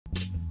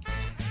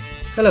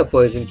Hello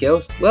boys and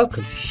girls,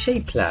 welcome to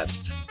Shape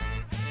Labs.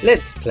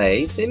 Let's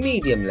play the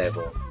medium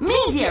level.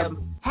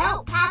 Medium!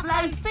 Help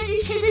Pablo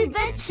finish his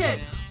invention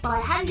by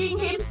handing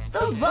him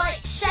the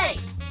right shape.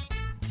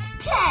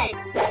 Play!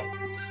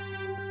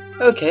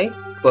 Okay,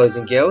 boys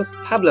and girls,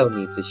 Pablo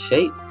needs a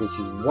shape which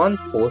is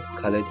 1/4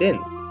 coloured in.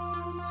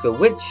 So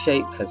which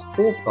shape has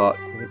 4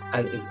 parts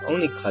and is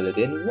only coloured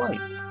in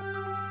once?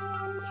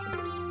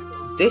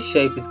 This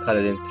shape is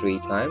coloured in 3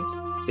 times.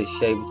 This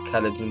shape is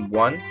coloured in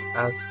 1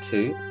 out of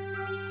 2.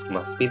 It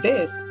must be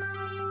this.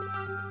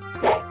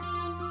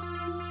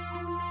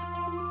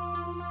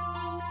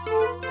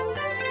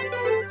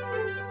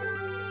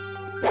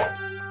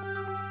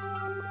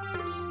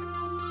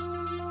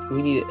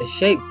 We need a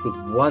shape with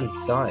 1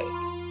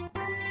 side.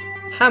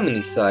 How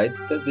many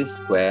sides does this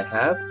square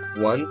have?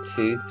 1,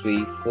 2,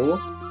 3, 4.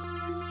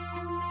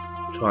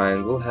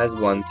 Triangle has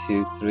 1,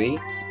 2, 3.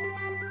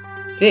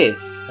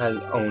 This has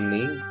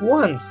only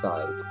 1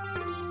 side.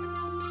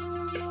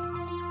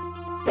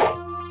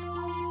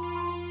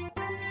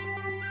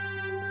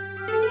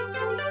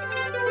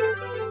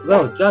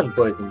 Well done,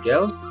 boys and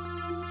girls.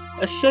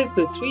 A shape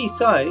with 3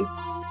 sides.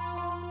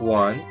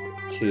 1,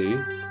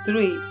 2,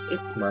 3.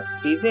 It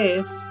must be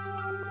this.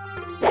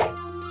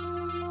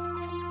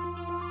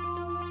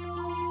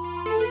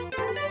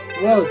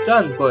 Well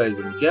done, boys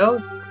and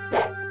girls.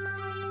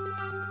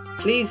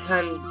 Please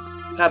hand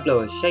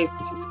Pablo a shape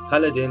which is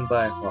coloured in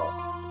by half.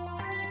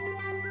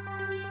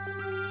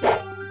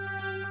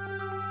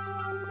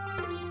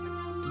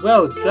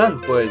 Well done,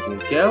 boys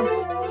and girls.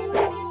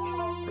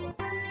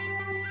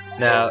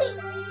 Now,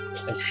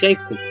 a shape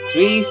with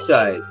 3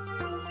 sides.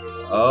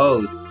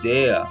 Oh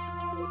dear,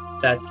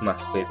 that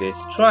must be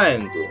this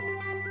triangle.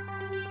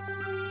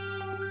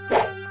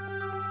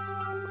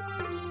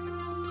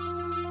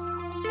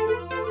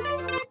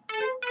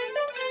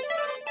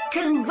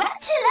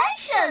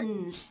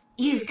 Congratulations!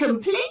 You've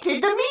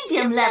completed the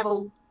medium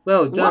level.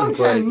 Well done, Want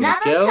boys and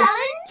another girls.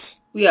 challenge?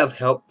 We have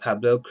helped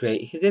Pablo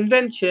create his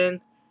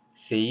invention.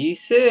 See you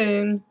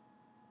soon.